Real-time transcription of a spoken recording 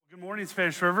Good morning,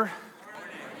 Spanish River.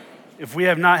 If we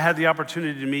have not had the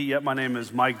opportunity to meet yet, my name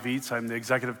is Mike Veitz. I'm the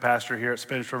executive pastor here at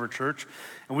Spanish River Church,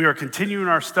 and we are continuing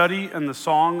our study in the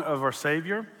Song of our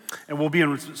Savior, and we'll be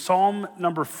in Psalm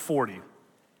number 40.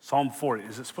 Psalm 40.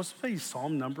 Is it supposed to say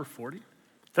Psalm number 40?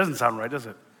 Doesn't sound right, does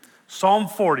it? Psalm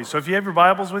 40. So if you have your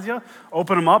Bibles with you,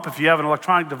 open them up. If you have an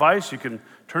electronic device, you can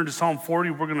turn to Psalm 40.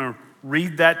 We're going to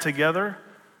read that together,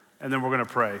 and then we're going to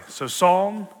pray. So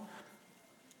Psalm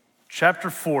chapter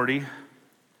 40,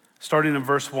 starting in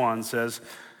verse 1, says,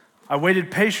 I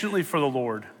waited patiently for the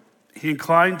Lord. He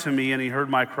inclined to me and he heard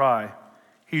my cry.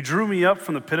 He drew me up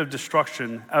from the pit of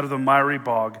destruction, out of the miry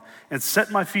bog, and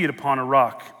set my feet upon a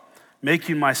rock,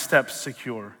 making my steps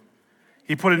secure.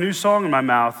 He put a new song in my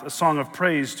mouth, a song of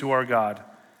praise to our God.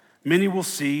 Many will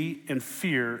see and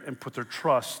fear and put their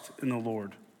trust in the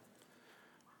Lord.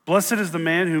 Blessed is the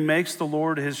man who makes the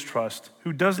Lord his trust,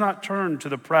 who does not turn to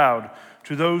the proud,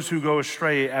 to those who go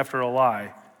astray after a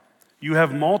lie. You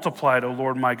have multiplied, O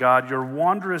Lord my God, your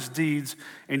wondrous deeds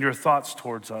and your thoughts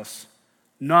towards us.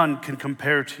 None can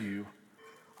compare to you.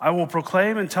 I will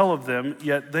proclaim and tell of them,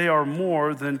 yet they are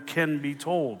more than can be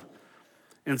told.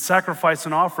 In sacrifice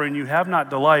and offering you have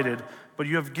not delighted, but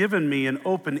you have given me an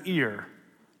open ear.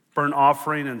 Burnt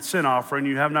offering and sin offering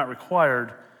you have not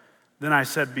required. Then I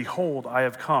said, behold, I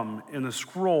have come. In the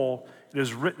scroll it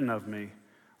is written of me.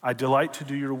 I delight to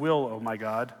do your will, O my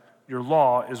God. Your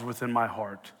law is within my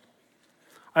heart.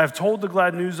 I have told the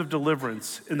glad news of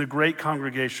deliverance in the great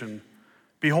congregation.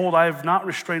 Behold, I have not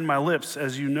restrained my lips,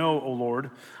 as you know, O Lord.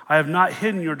 I have not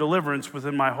hidden your deliverance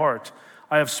within my heart.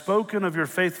 I have spoken of your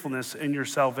faithfulness and your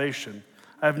salvation.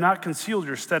 I have not concealed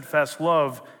your steadfast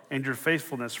love and your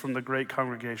faithfulness from the great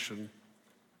congregation.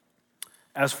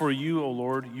 As for you, O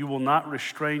Lord, you will not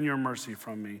restrain your mercy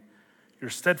from me. Your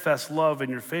steadfast love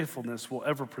and your faithfulness will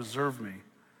ever preserve me.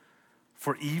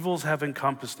 For evils have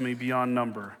encompassed me beyond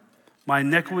number. My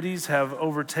iniquities have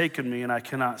overtaken me, and I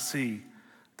cannot see.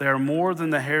 They are more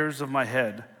than the hairs of my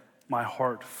head. My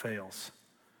heart fails.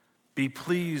 Be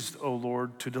pleased, O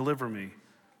Lord, to deliver me.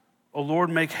 O Lord,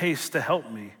 make haste to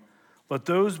help me. Let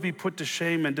those be put to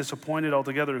shame and disappointed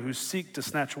altogether who seek to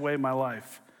snatch away my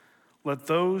life. Let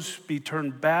those be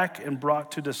turned back and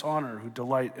brought to dishonor who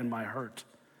delight in my hurt.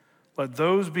 Let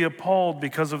those be appalled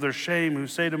because of their shame who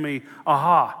say to me,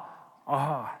 aha,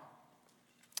 aha.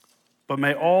 But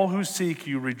may all who seek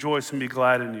you rejoice and be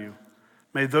glad in you.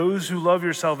 May those who love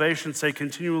your salvation say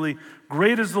continually,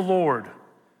 great is the Lord.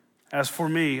 As for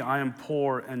me, I am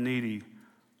poor and needy,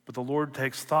 but the Lord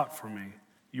takes thought for me.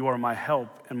 You are my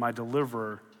help and my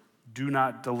deliverer. Do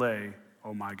not delay,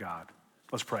 O my God.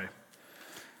 Let's pray.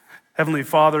 Heavenly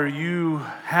Father, you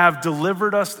have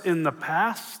delivered us in the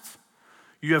past.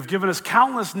 You have given us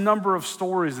countless number of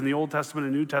stories in the Old Testament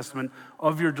and New Testament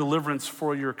of your deliverance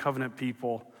for your covenant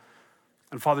people.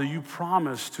 And Father, you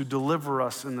promise to deliver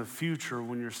us in the future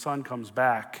when your Son comes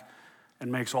back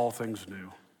and makes all things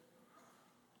new.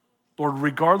 Lord,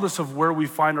 regardless of where we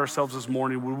find ourselves this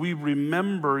morning, would we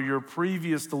remember your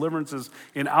previous deliverances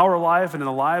in our life and in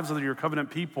the lives of your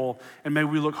covenant people, and may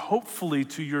we look hopefully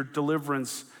to your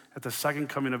deliverance at the second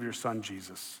coming of your Son,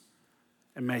 Jesus.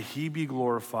 And may he be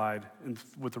glorified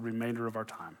with the remainder of our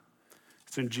time.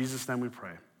 It's in Jesus' name we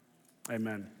pray.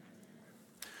 Amen.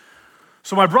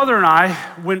 So my brother and I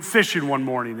went fishing one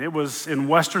morning. It was in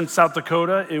western South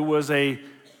Dakota. It was a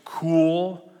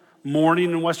cool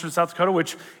morning in western South Dakota,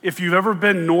 which if you've ever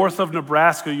been north of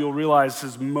Nebraska, you'll realize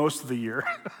is most of the year.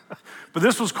 But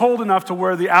this was cold enough to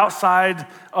where the outside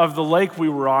of the lake we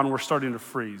were on were starting to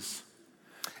freeze.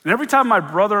 And every time my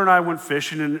brother and I went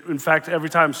fishing, and in fact,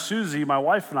 every time Susie, my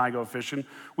wife, and I go fishing,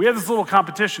 we have this little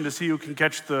competition to see who can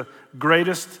catch the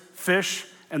greatest fish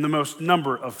and the most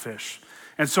number of fish.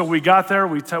 And so we got there,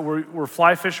 we're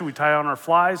fly fishing, we tie on our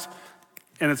flies,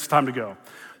 and it's time to go.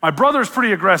 My brother's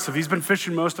pretty aggressive. He's been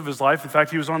fishing most of his life. In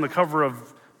fact, he was on the cover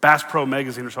of Bass Pro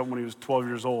magazine or something when he was 12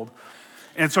 years old.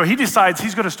 And so he decides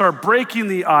he's going to start breaking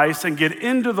the ice and get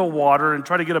into the water and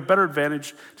try to get a better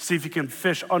advantage to see if he can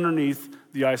fish underneath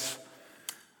the ice.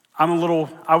 I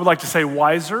would like to say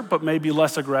wiser, but maybe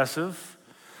less aggressive.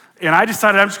 And I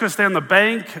decided I'm just going to stay on the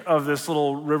bank of this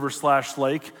little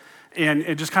river/lake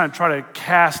and just kind of try to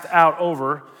cast out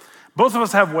over. Both of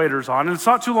us have waders on, and it's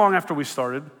not too long after we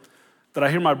started that I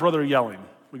hear my brother yelling.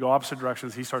 We go opposite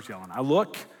directions, he starts yelling. I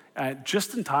look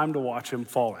just in time to watch him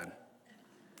fall in.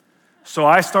 So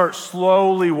I start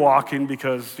slowly walking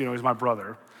because, he's my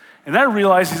brother. And then I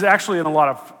realize he's actually in a lot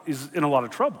of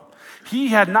trouble. He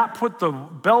had not put the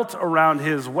belt around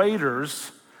his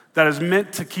waders that is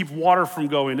meant to keep water from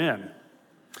going in.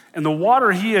 And the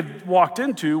water he had walked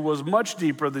into was much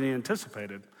deeper than he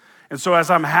anticipated. And so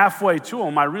as I'm halfway to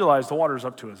him, I realize the water's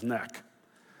up to his neck.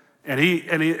 And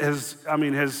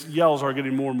his yells are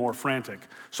getting more and more frantic.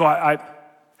 So I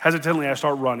hesitantly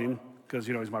start running, because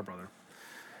he's my brother.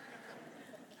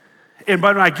 And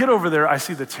when I get over there, I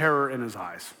see the terror in his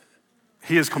eyes.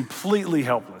 He is completely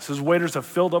helpless. His waders have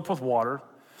filled up with water,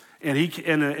 and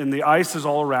the ice is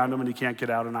all around him, and he can't get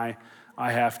out, and I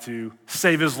have to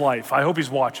save his life. I hope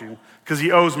he's watching, because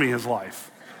he owes me his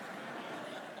life.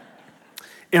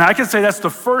 And I can say that's the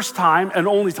first time and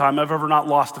only time I've ever not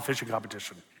lost a fishing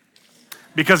competition.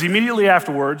 Because immediately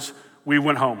afterwards, we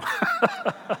went home.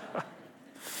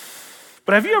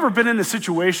 But have you ever been in a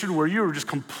situation where you were just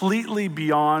completely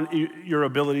beyond your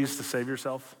abilities to save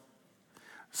yourself?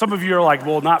 Some of you are like,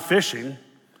 well, not fishing.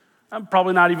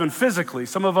 Probably not even physically.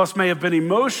 Some of us may have been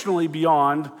emotionally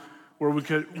beyond where we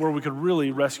could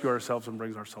really rescue ourselves and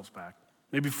bring ourselves back.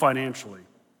 Maybe financially,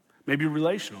 maybe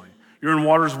relationally. You're in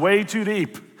waters way too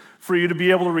deep for you to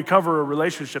be able to recover a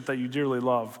relationship that you dearly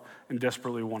love and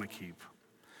desperately want to keep.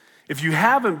 If you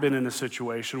haven't been in a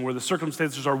situation where the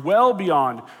circumstances are well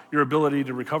beyond your ability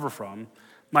to recover from,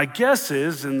 my guess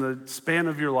is in the span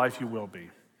of your life you will be.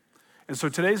 And so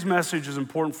today's message is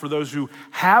important for those who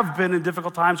have been in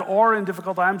difficult times, are in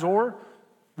difficult times, or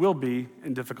will be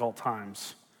in difficult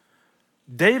times.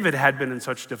 David had been in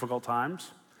such difficult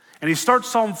times, and he starts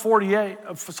Psalm 40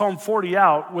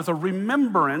 out with a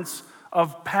remembrance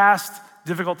of past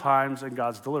difficult times and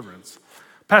God's deliverance.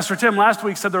 Pastor Tim last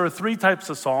week said there are 3 types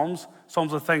of psalms: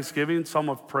 psalms of thanksgiving, psalm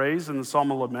of praise, and the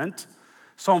psalm of lament.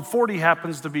 Psalm 40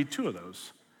 happens to be 2 of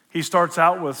those. He starts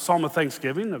out with psalm of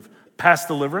thanksgiving, of past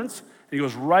deliverance, and he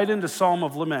goes right into psalm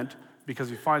of lament because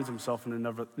he finds himself in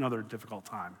another difficult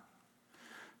time.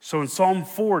 So in Psalm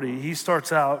 40, he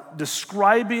starts out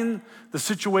describing the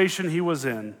situation he was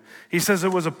in. He says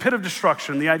it was a pit of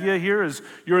destruction. The idea here is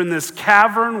you're in this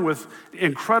cavern with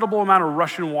incredible amount of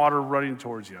rushing water running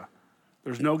towards you.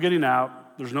 There's no getting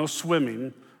out. There's no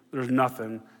swimming. There's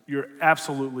nothing. You're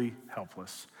absolutely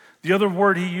helpless. The other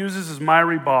word he uses is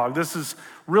miry bog. This is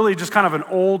really just kind of an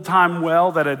old-time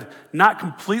well that had not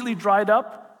completely dried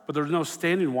up, but there was no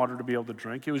standing water to be able to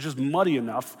drink. It was just muddy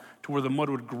enough to where the mud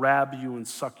would grab you and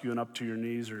suck you in up to your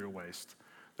knees or your waist.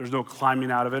 There's no climbing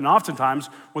out of it. And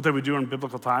oftentimes, what they would do in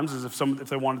biblical times is if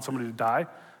they wanted somebody to die,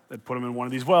 they'd put them in one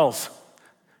of these wells.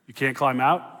 You can't climb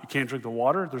out, you can't drink the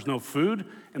water, there's no food,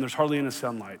 and there's hardly any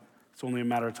sunlight. It's only a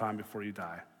matter of time before you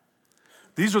die.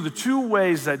 These are the 2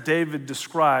 ways that David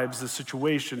describes the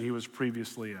situation he was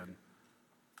previously in.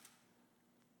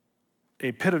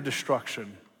 A pit of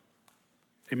destruction,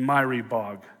 a miry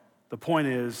bog. The point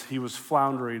is, he was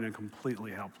floundering and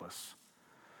completely helpless.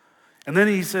 And then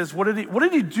he says, what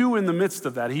did he do in the midst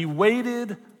of that? He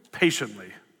waited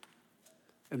patiently,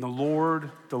 and the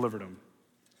Lord delivered him.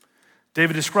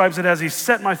 David describes it as, he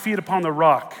set my feet upon the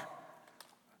rock.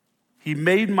 He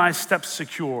made my steps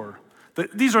secure.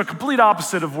 These are a complete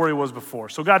opposite of where he was before.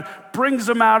 So God brings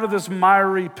him out of this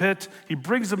miry pit. He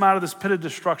brings him out of this pit of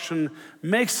destruction,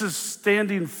 makes his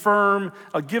standing firm,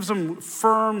 gives him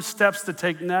firm steps to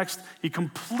take next. He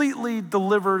completely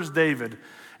delivers David.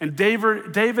 And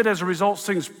David, as a result,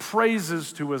 sings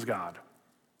praises to his God.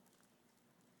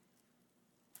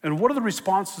 And what are the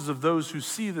responses of those who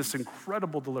see this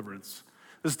incredible deliverance?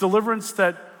 This deliverance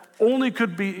that only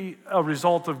could be a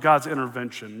result of God's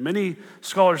intervention. Many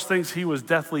scholars think he was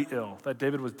deathly ill, that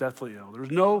David was deathly ill. There was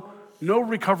no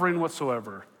recovering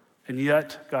whatsoever, and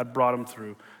yet God brought him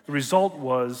through. The result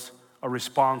was a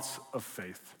response of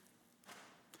faith.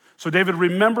 So David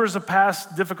remembers a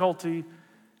past difficulty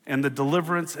and the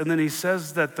deliverance, and then he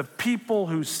says that the people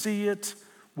who see it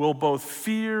will both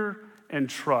fear and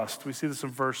trust. We see this in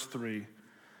verse 3.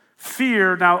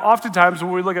 Fear, now oftentimes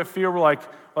when we look at fear, we're like,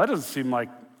 well, that doesn't seem like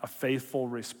a faithful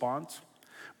response.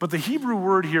 But the Hebrew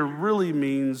word here really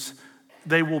means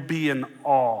they will be in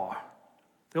awe.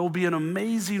 There will be an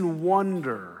amazing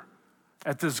wonder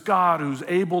at this God who's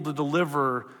able to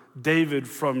deliver David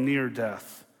from near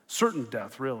death, certain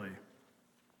death, really.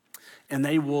 And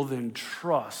they will then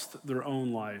trust their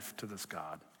own life to this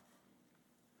God.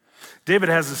 David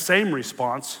has the same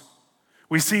response.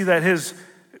 We see that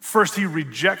first he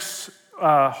rejects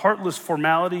heartless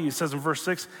formality. He says in verse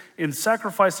 6, in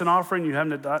sacrifice and offering you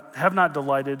have not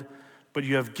delighted, but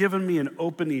you have given me an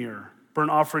open ear. Burnt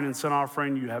offering and sin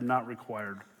offering you have not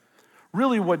required.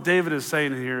 Really what David is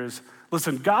saying here is,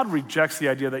 listen, God rejects the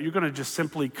idea that you're going to just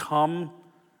simply come,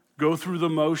 go through the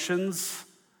motions,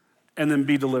 and then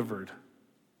be delivered.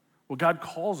 What God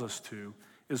calls us to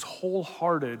is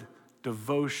wholehearted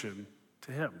devotion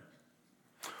to him.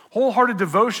 Wholehearted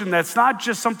devotion that's not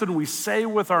just something we say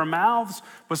with our mouths,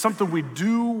 but something we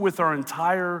do with our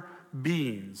entire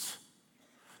beings.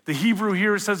 The Hebrew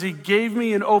here says he gave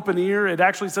me an open ear. It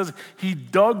actually says he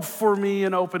dug for me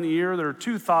an open ear. There are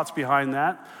two thoughts behind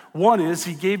that. One is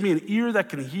he gave me an ear that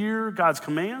can hear God's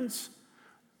commands,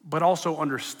 but also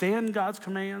understand God's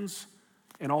commands,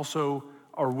 and also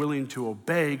are willing to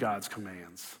obey God's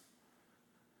commands.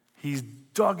 He's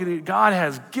dug in it. God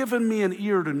has given me an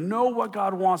ear to know what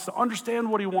God wants, to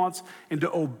understand what he wants, and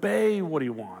to obey what he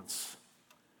wants.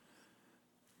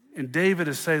 And David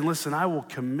is saying, listen, I will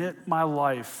commit my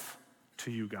life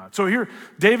to you, God. So here,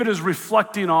 David is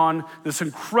reflecting on this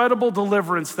incredible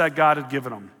deliverance that God had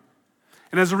given him.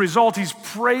 And as a result, he's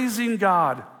praising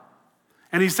God.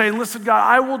 And he's saying, listen, God,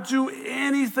 I will do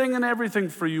anything and everything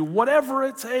for you, whatever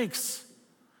it takes.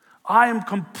 I am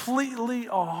completely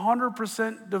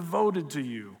 100% devoted to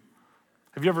you.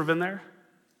 Have you ever been there?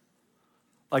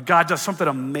 Like God does something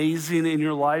amazing in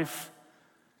your life,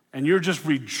 and you're just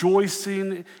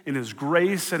rejoicing in his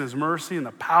grace and his mercy and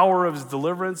the power of his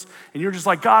deliverance. And you're just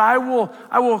like, God,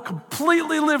 I will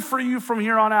completely live for you from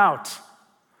here on out.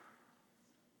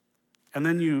 And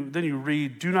then you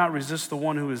read, do not resist the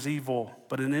one who is evil,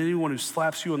 but in anyone who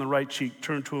slaps you on the right cheek,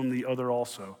 turn to him the other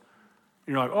also.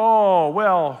 And you're like, oh,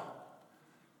 well,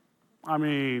 I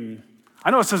mean,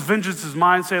 I know it says vengeance is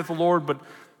mine, saith the Lord, but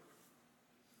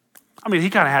I mean, he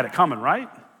kind of had it coming, right?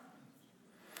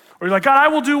 Or you're like, God, I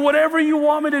will do whatever you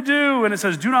want me to do. And it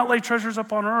says, do not lay treasures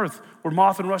up on earth where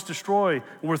moth and rust destroy, and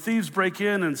where thieves break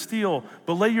in and steal,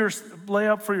 but lay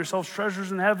up for yourselves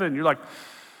treasures in heaven. You're like,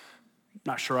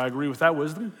 not sure I agree with that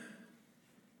wisdom.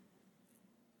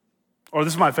 Or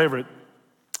this is my favorite.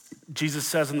 Jesus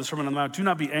says in the Sermon on the Mount, do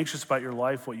not be anxious about your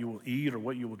life, what you will eat or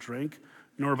what you will drink,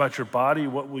 nor about your body,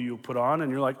 what will you put on.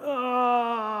 And you're like,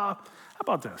 how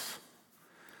about this?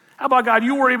 How about, God,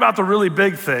 you worry about the really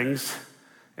big things,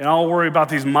 and I'll worry about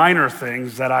these minor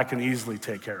things that I can easily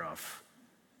take care of.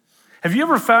 Have you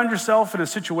ever found yourself in a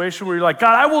situation where you're like,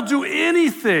 God, I will do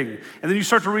anything, and then you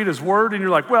start to read his word, and you're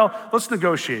like, well, let's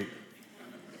negotiate.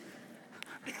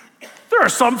 There are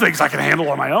some things I can handle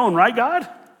on my own, right, God?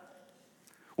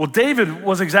 Well, David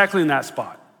was exactly in that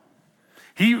spot.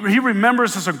 He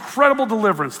remembers this incredible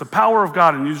deliverance, the power of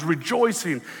God, and he's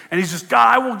rejoicing, and he's just, God,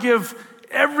 I will give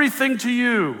everything to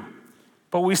you.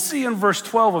 But we see in verse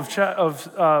 12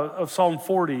 of Psalm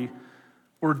 40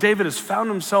 where David has found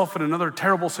himself in another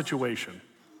terrible situation.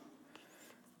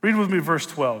 Read with me verse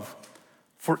 12.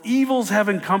 For evils have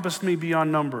encompassed me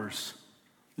beyond numbers.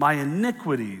 My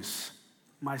iniquities,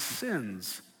 my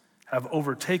sins have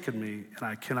overtaken me, and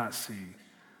I cannot see.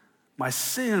 My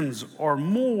sins are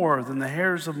more than the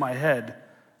hairs of my head,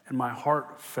 and my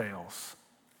heart fails.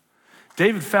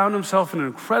 David found himself in an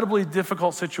incredibly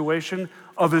difficult situation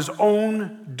of his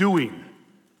own doing.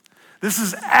 This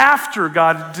is after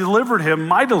God delivered him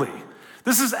mightily.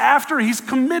 This is after he's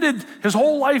committed his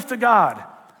whole life to God.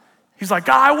 He's like,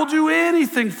 God, I will do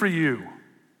anything for you.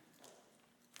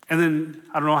 And then,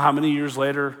 I don't know how many years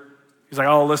later, he's like,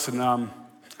 oh, listen,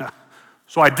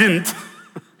 so I didn't,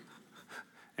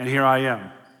 and here I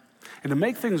am. And to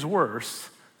make things worse,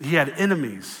 he had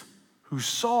enemies who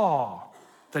saw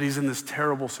that he's in this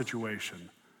terrible situation,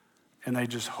 and they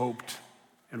just hoped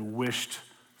and wished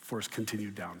for his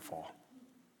continued downfall.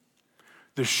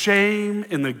 The shame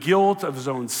and the guilt of his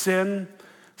own sin,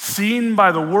 seen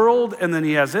by the world, and then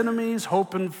he has enemies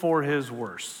hoping for his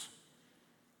worse.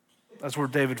 That's where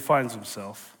David finds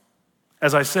himself.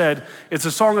 As I said, it's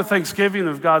a song of thanksgiving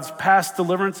of God's past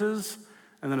deliverances,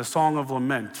 and then a song of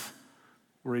lament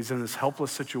where he's in this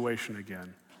helpless situation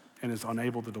again and is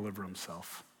unable to deliver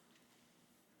himself.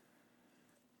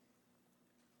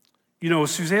 You know,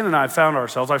 Suzanne and I found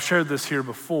ourselves, I've shared this here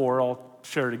before, I'll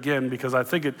share it again because I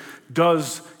think it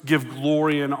does give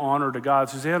glory and honor to God.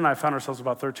 Suzanne and I found ourselves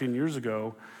about 13 years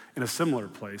ago in a similar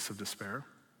place of despair.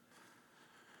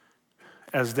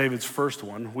 As David's first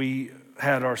one, we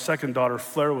had our second daughter,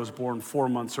 Fleur, was born 4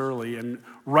 months early, and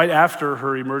right after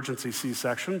her emergency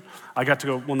C-section, I got to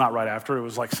go, well, not right after, it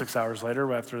was like 6 hours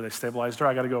later after they stabilized her,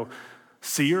 I got to go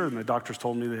see her, and the doctors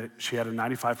told me that she had a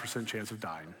 95% chance of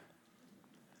dying.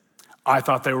 I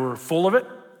thought they were full of it,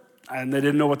 and they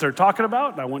didn't know what they're talking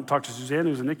about. And I went and talked to Suzanne,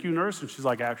 who's a NICU nurse, and she's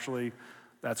like, actually,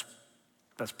 that's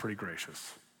pretty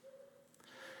gracious.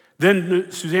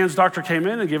 Then Suzanne's doctor came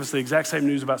in and gave us the exact same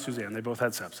news about Suzanne. They both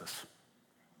had sepsis.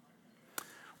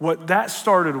 What that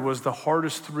started was the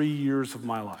hardest 3 years of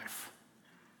my life.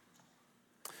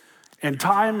 And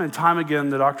time again,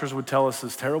 the doctors would tell us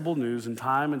this terrible news, and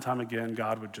time again,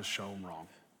 God would just show them wrong.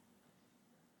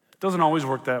 It doesn't always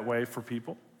work that way for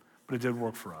people, but it did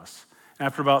work for us. And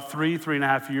after about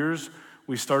 3.5 years,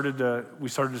 we started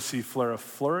to see Fleur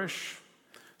flourish.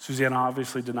 Suzanne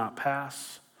obviously did not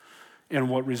pass. And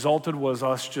what resulted was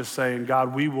us just saying,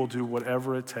 God, we will do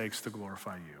whatever it takes to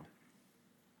glorify you.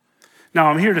 Now,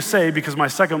 I'm here to say, because my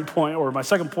second point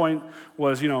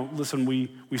was, listen,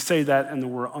 we say that and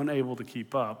then we're unable to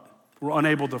keep up. We're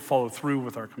unable to follow through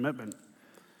with our commitment.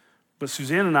 But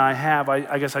Suzanne and I have,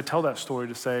 I guess I tell that story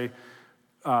to say,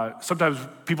 sometimes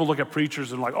people look at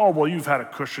preachers and like, oh, well, you've had a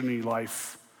cushiony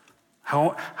life.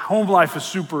 Home life is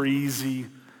super easy.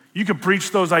 You can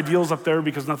preach those ideals up there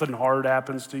because nothing hard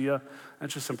happens to you.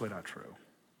 That's just simply not true.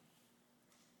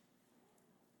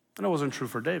 And it wasn't true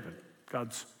for David,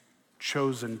 God's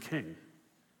chosen king.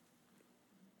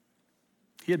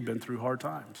 He had been through hard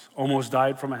times, almost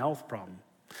died from a health problem.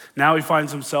 Now he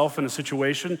finds himself in a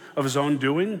situation of his own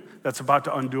doing that's about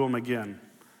to undo him again.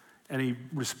 And he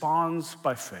responds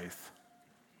by faith.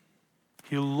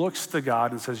 He looks to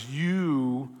God and says,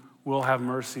 you will have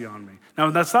mercy on me.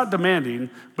 Now, that's not demanding,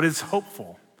 but it's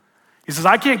hopeful. He says,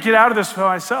 I can't get out of this for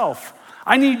myself.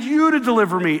 I need you to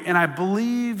deliver me, and I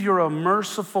believe you're a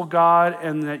merciful God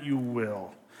and that you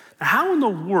will. Now, how in the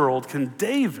world can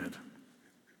David,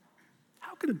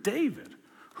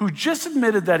 who just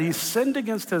admitted that he sinned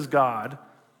against his God,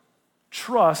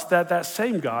 trust that that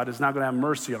same God is not going to have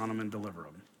mercy on him and deliver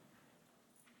him?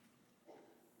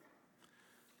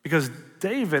 Because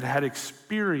David had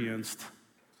experienced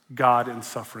God in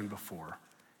suffering before.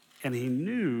 And he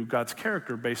knew God's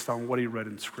character based on what he read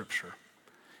in Scripture.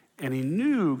 And he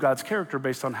knew God's character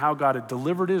based on how God had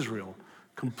delivered Israel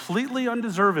completely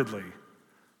undeservedly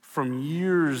from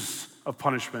years of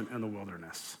punishment in the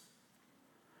wilderness.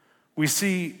 We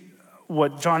see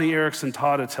what Johnny Erickson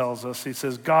Tada tells us. He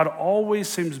says, God always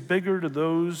seems bigger to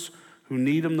those who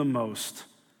need him the most,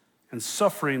 and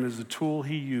suffering is the tool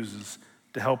he uses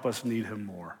to help us need him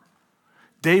more.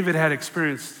 David had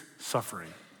experienced suffering.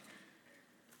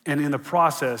 And in the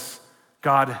process,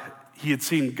 he had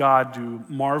seen God do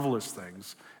marvelous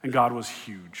things, and God was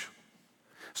huge.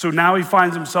 So now he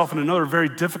finds himself in another very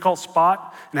difficult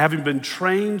spot, and having been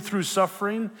trained through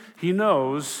suffering, he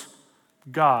knows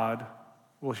God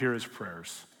will hear his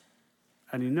prayers.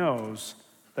 And he knows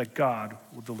that God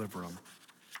will deliver him.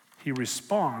 He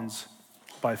responds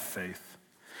by faith.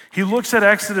 He looks at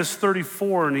Exodus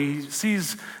 34 and he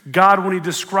sees God when he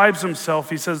describes himself.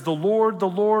 He says, the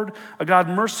Lord, a God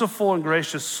merciful and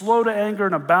gracious, slow to anger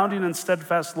and abounding in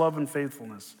steadfast love and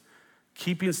faithfulness,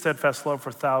 keeping steadfast love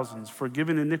for thousands,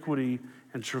 forgiving iniquity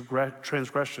and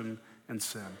transgression and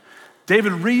sin.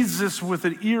 David reads this with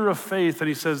an ear of faith and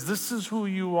he says, this is who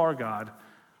you are, God.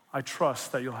 I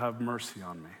trust that you'll have mercy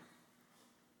on me.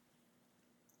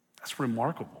 That's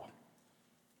remarkable.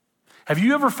 Have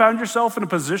you ever found yourself in a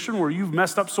position where you've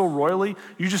messed up so royally,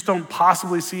 you just don't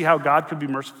possibly see how God could be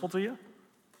merciful to you?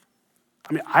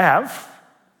 I mean, I have.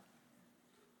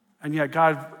 And yet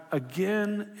God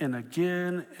again and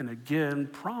again and again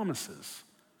promises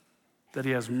that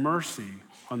he has mercy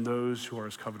on those who are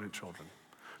his covenant children,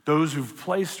 those who've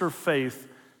placed their faith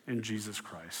in Jesus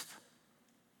Christ.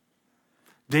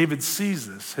 David sees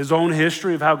this, his own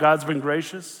history of how God's been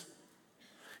gracious.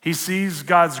 He sees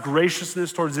God's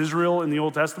graciousness towards Israel in the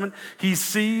Old Testament. He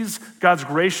sees God's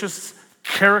gracious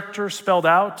character spelled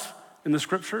out in the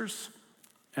Scriptures,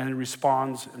 and he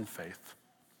responds in faith.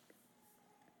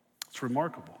 It's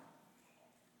remarkable.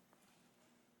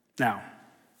 Now,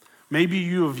 maybe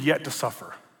you have yet to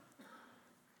suffer,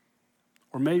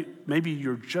 or maybe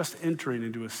you're just entering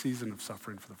into a season of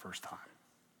suffering for the first time.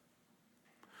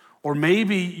 Or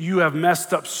maybe you have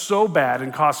messed up so bad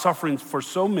and caused suffering for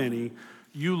so many,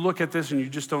 you look at this and you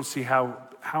just don't see how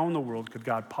in the world could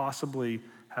God possibly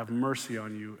have mercy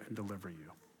on you and deliver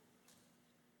you.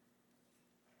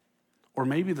 Or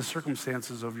maybe the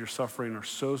circumstances of your suffering are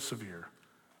so severe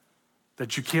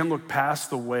that you can't look past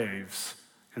the waves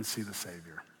and see the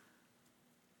Savior.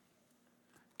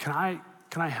 Can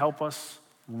I help us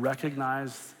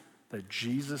recognize that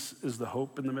Jesus is the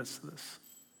hope in the midst of this?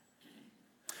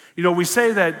 You know, we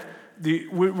say that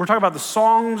we're talking about the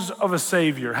songs of a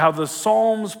Savior, how the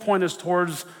Psalms point us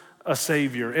towards a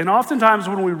Savior. And oftentimes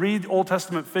when we read Old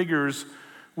Testament figures,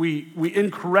 we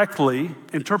incorrectly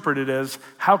interpret it as,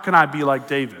 how can I be like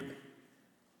David?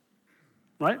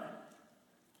 Right?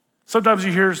 Sometimes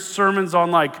you hear sermons on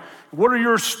like, what are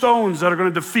your stones that are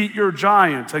going to defeat your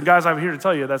giant? And guys, I'm here to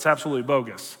tell you that's absolutely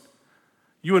bogus.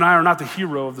 You and I are not the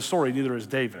hero of the story, neither is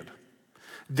David.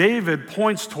 David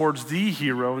points towards the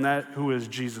hero, and that who is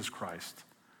Jesus Christ,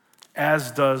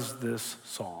 as does this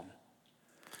psalm.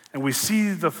 And we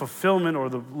see the fulfillment or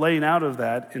the laying out of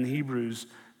that in Hebrews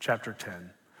chapter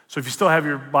 10. So if you still have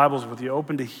your Bibles with you,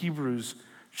 open to Hebrews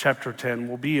chapter 10.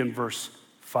 We'll be in verse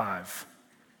 5.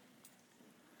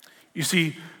 You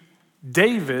see,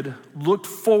 David looked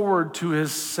forward to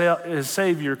his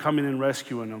Savior coming and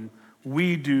rescuing him.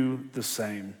 We do the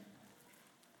same.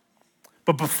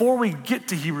 But before we get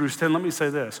to Hebrews 10, let me say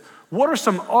this. What are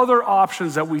some other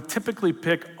options that we typically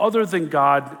pick other than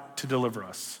God to deliver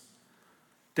us?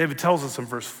 David tells us in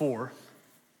verse 4.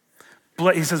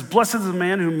 He says, "Blessed is the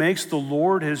man who makes the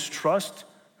Lord his trust,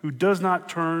 who does not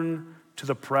turn to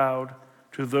the proud,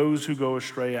 to those who go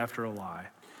astray after a lie."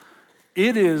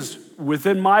 It is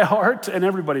within my heart and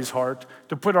everybody's heart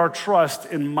to put our trust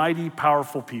in mighty,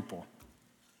 powerful people.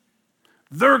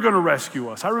 They're going to rescue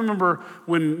us. I remember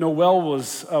when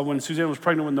when Suzanne was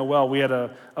pregnant with Noelle, we had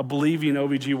a believing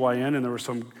OBGYN and there were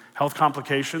some health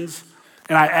complications.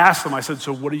 And I asked him, I said,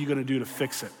 "So what are you going to do to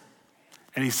fix it?"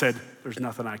 And he said, "There's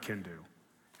nothing I can do."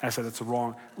 I said, "It's a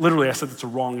wrong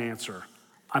answer.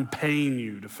 I'm paying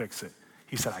you to fix it."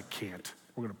 He said, "I can't.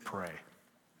 We're going to pray."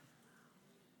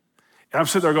 And I'm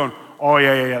sitting there going, "Oh,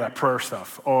 yeah, that prayer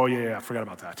stuff. Oh, yeah, I forgot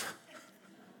about that."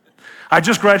 I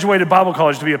just graduated Bible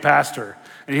college to be a pastor.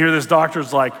 And here this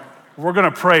doctor's like, "We're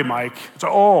going to pray, Mike." It's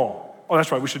like, oh,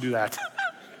 that's right, we should do that.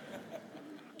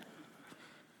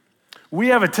 We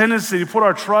have a tendency to put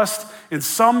our trust in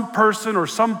some person or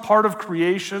some part of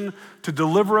creation to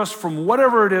deliver us from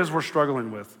whatever it is we're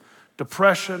struggling with.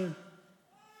 Depression,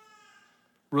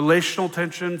 relational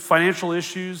tension, financial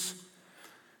issues.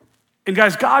 And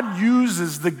guys, God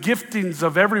uses the giftings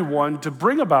of everyone to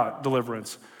bring about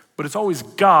deliverance, but it's always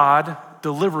God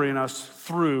delivering us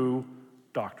through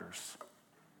doctors.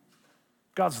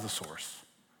 God's the source.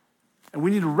 And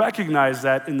we need to recognize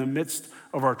that in the midst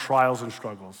of our trials and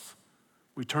struggles.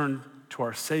 We turn to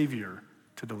our Savior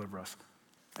to deliver us.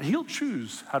 And He'll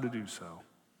choose how to do so.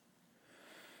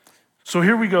 So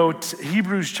here we go,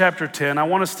 Hebrews chapter 10. I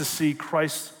want us to see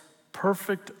Christ's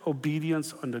perfect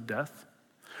obedience unto death.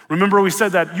 Remember we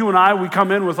said that you and I, we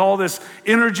come in with all this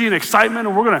energy and excitement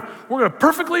and we're gonna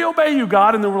perfectly obey you,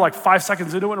 God, and then we're like 5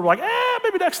 seconds into it and we're like,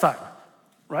 maybe next time,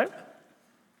 right?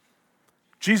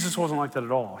 Jesus wasn't like that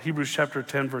at all. Hebrews chapter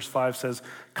 10 verse 5 says,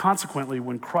 "Consequently,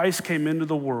 when Christ came into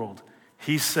the world,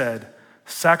 He said,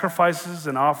 'Sacrifices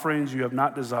and offerings you have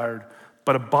not desired,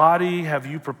 but a body have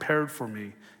you prepared for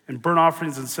me. And burnt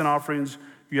offerings and sin offerings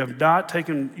you have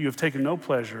taken no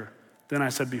pleasure. Then I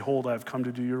said, Behold, I have come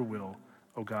to do your will,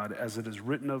 O God, as it is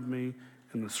written of me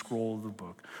in the scroll of the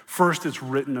book.'" First, it's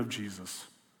written of Jesus.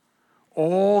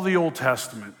 All the Old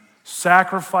Testament,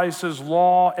 sacrifices,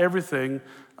 law, everything,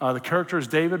 the characters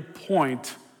David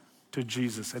point to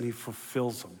Jesus, and He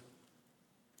fulfills them.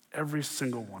 Every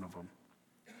single one of them.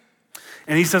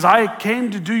 And He says, "I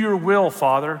came to do your will,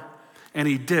 Father," and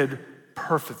He did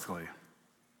perfectly.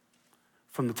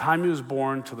 From the time He was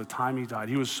born to the time He died.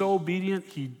 He was so obedient,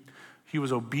 he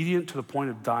was obedient to the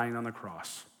point of dying on the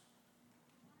cross.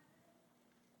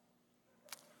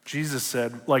 Jesus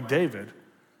said, like David,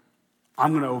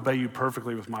 "I'm going to obey you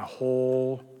perfectly with my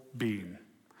whole being."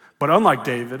 But unlike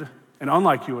David, and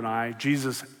unlike you and I,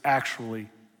 Jesus actually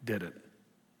did it.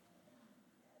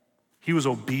 He was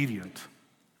obedient,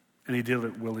 and He did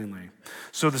it willingly.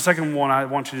 So the second one I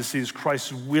want you to see is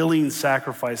Christ's willing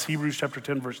sacrifice. Hebrews chapter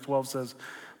 10, verse 12 says,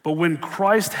 "But when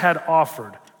Christ had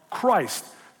offered,"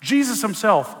 Jesus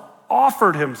Himself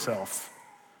offered Himself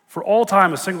for all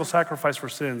time a single sacrifice for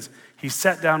sins, He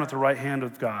sat down at the right hand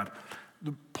of God.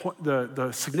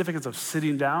 The significance of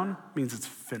sitting down means it's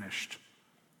finished.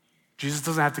 Jesus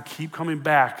doesn't have to keep coming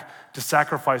back to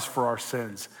sacrifice for our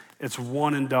sins. It's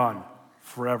one and done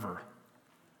forever.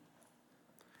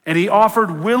 And He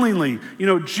offered willingly. You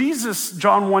know, Jesus,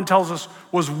 John 1 tells us,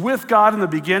 was with God in the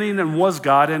beginning and was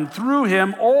God, and through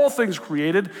Him all things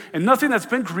created, and nothing that's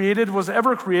been created was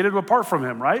ever created apart from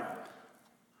Him, right?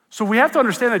 So we have to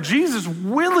understand that Jesus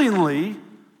willingly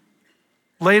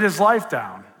laid His life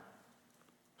down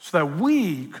so that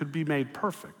we could be made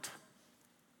perfect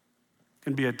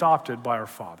and be adopted by our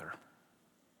Father.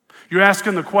 You're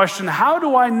asking the question, how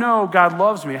do I know God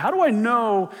loves me? How do I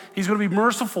know He's going to be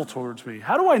merciful towards me?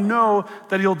 How do I know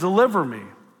that He'll deliver me?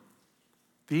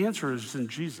 The answer is in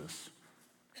Jesus.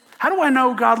 How do I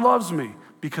know God loves me?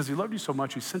 Because He loved you so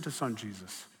much, He sent His Son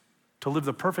Jesus to live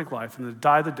the perfect life and to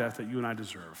die the death that you and I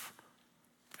deserve.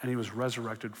 And He was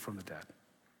resurrected from the dead.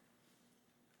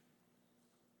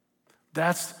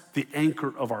 That's the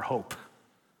anchor of our hope.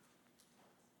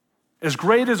 As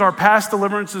great as our past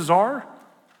deliverances are,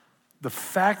 the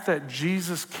fact that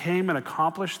Jesus came and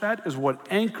accomplished that is what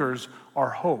anchors our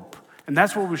hope. And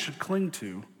that's what we should cling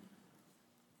to.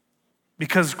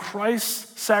 Because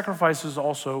Christ's sacrifice is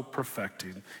also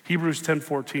perfecting. Hebrews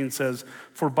 10:14 says,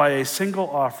 "For by a single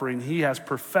offering He has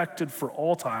perfected for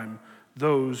all time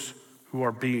those who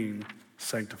are being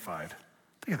sanctified."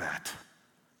 Think of that.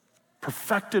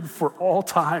 perfected for all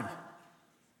time.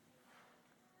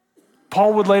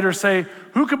 Paul would later say,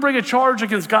 who could bring a charge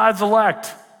against God's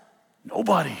elect?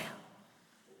 Nobody.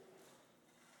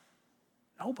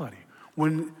 Nobody.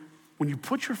 When you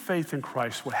put your faith in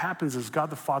Christ, what happens is God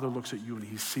the Father looks at you and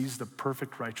he sees the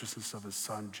perfect righteousness of his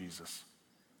Son, Jesus.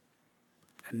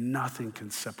 And nothing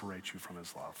can separate you from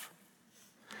his love.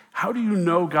 How do you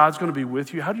know God's going to be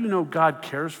with you? How do you know God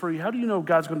cares for you? How do you know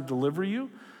God's going to deliver you?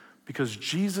 Because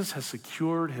Jesus has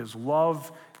secured his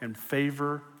love and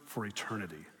favor for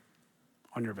eternity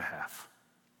on your behalf.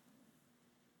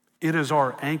 It is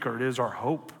our anchor. It is our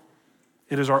hope.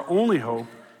 It is our only hope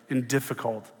in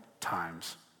difficult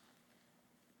times.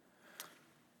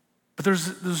 But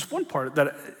there's one part that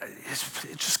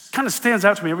it just kind of stands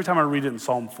out to me every time I read it in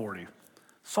Psalm 40.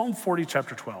 Psalm 40,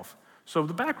 chapter 12. So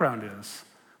the background is,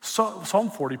 Psalm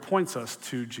 40 points us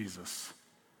to Jesus.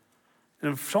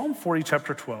 In Psalm 40,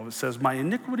 chapter 12, it says, my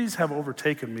iniquities have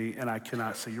overtaken me and I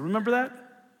cannot see. You remember that?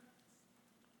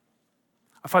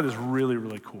 I find this really,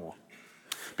 really cool.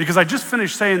 Because I just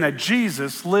finished saying that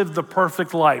Jesus lived the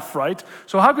perfect life, right?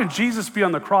 So how can Jesus be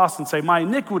on the cross and say, my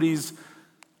iniquities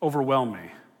overwhelm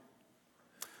me?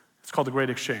 It's called the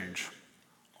Great Exchange.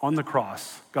 On the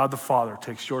cross, God the Father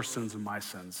takes your sins and my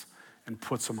sins and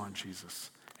puts them on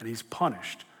Jesus. And he's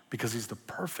punished because he's the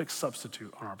perfect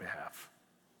substitute on our behalf.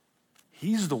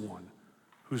 He's the one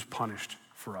who's punished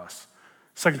for us.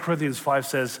 2 Corinthians 5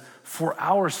 says, for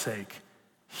our sake,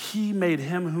 he made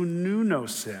him who knew no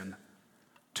sin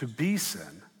to be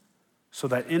sin, so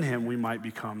that in him we might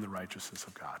become the righteousness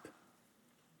of God.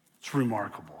 It's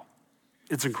remarkable.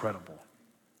 It's incredible.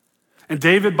 And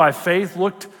David, by faith,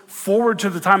 looked forward to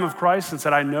the time of Christ and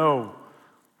said, I know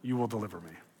you will deliver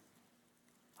me.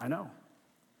 I know.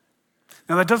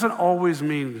 Now, that doesn't always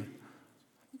mean,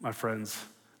 my friends,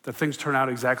 that things turn out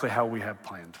exactly how we have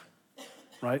planned,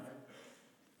 right?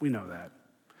 We know that.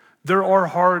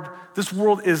 This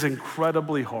world is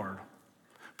incredibly hard.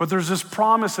 But there's this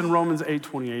promise in Romans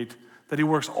 8:28 that he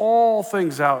works all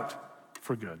things out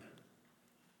for good.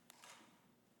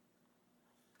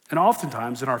 And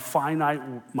oftentimes in our finite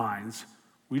minds,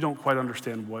 we don't quite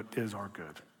understand what is our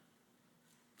good.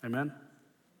 Amen?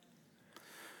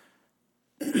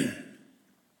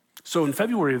 So in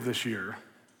February of this year,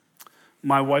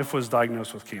 my wife was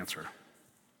diagnosed with cancer.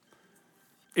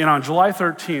 And on July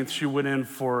 13th, she went in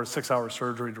for a 6-hour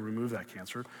surgery to remove that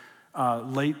cancer.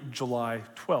 Late July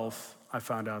 12th, I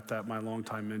found out that my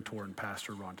longtime mentor and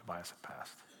pastor, Ron Tobias, had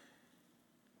passed.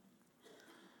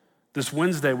 This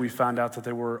Wednesday, we found out that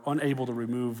they were unable to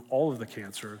remove all of the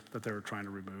cancer that they were trying to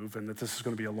remove, and that this is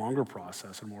going to be a longer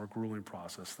process, a more grueling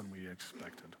process than we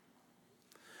expected.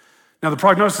 Now, the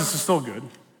prognosis is still good.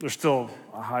 There's still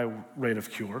a high rate of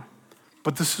cure,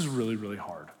 but this is really, really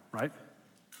hard, right?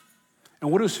 And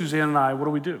what do Suzanne and I,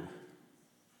 what do?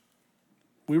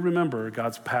 We remember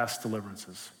God's past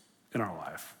deliverances in our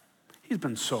life. He's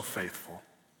been so faithful.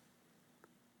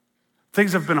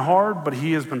 Things have been hard, but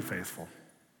he has been faithful.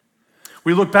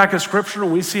 We look back at Scripture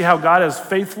and we see how God has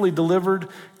faithfully delivered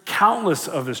countless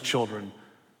of his children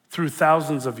through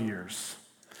thousands of years.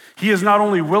 He is not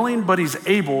only willing, but he's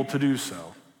able to do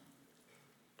so.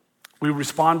 We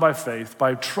respond by faith,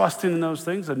 by trusting in those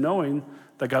things and knowing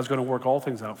that God's going to work all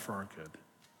things out for our good.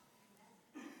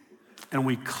 And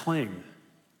we cling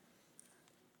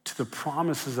to the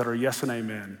promises that are yes and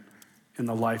amen in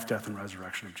the life, death, and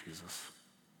resurrection of Jesus.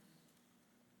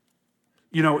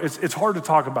 You know, it's hard to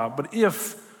talk about, but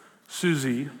if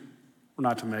Susie were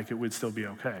not to make it, we'd still be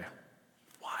okay.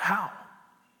 How?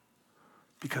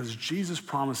 Because Jesus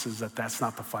promises that that's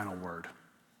not the final word.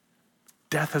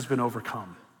 Death has been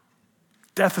overcome.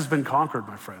 Death has been conquered,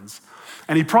 my friends.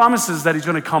 And he promises that he's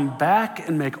going to come back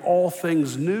and make all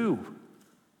things new.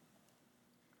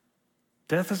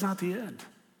 Death is not the end.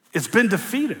 It's been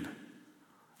defeated.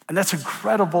 And that's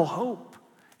incredible hope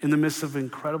in the midst of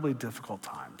incredibly difficult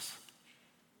times.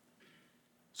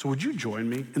 So would you join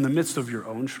me in the midst of your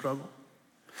own struggle,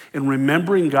 in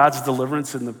remembering God's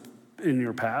deliverance in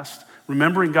your past,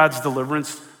 remembering God's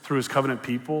deliverance through his covenant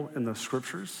people in the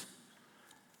Scriptures,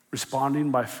 responding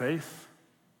by faith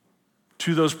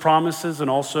to those promises,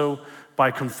 and also by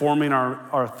conforming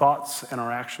our thoughts and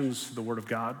our actions to the Word of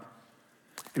God,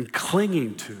 and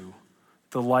clinging to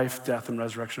the life, death, and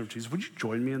resurrection of Jesus? Would you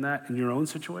join me in that in your own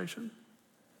situation?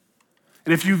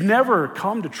 And if you've never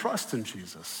come to trust in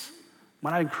Jesus,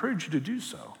 might I encourage you to do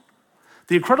so.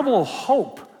 The incredible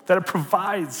hope that it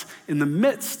provides in the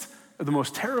midst of the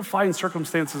most terrifying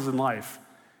circumstances in life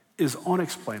is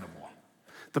unexplainable.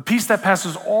 The peace that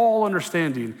passes all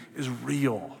understanding is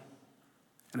real,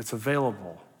 and it's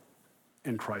available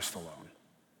in Christ alone.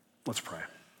 Let's pray.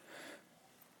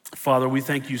 Father, we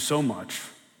thank you so much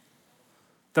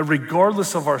that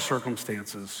regardless of our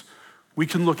circumstances, we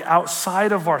can look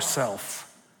outside of ourselves,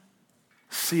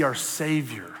 see our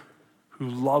Savior who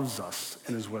loves us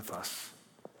and is with us.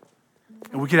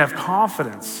 And we can have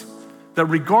confidence that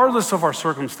regardless of our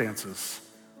circumstances,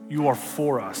 you are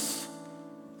for us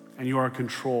and you are in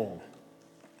control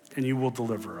and you will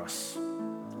deliver us.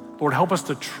 Lord, help us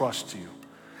to trust you.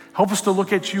 Help us to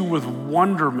look at you with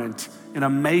wonderment and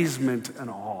amazement and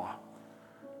awe.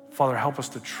 Father, help us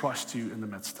to trust you in the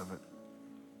midst of it.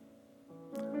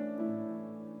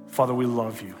 Father, we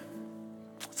love you.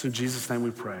 It's in Jesus' name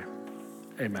we pray.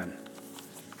 Amen.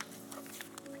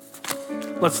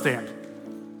 Let's stand.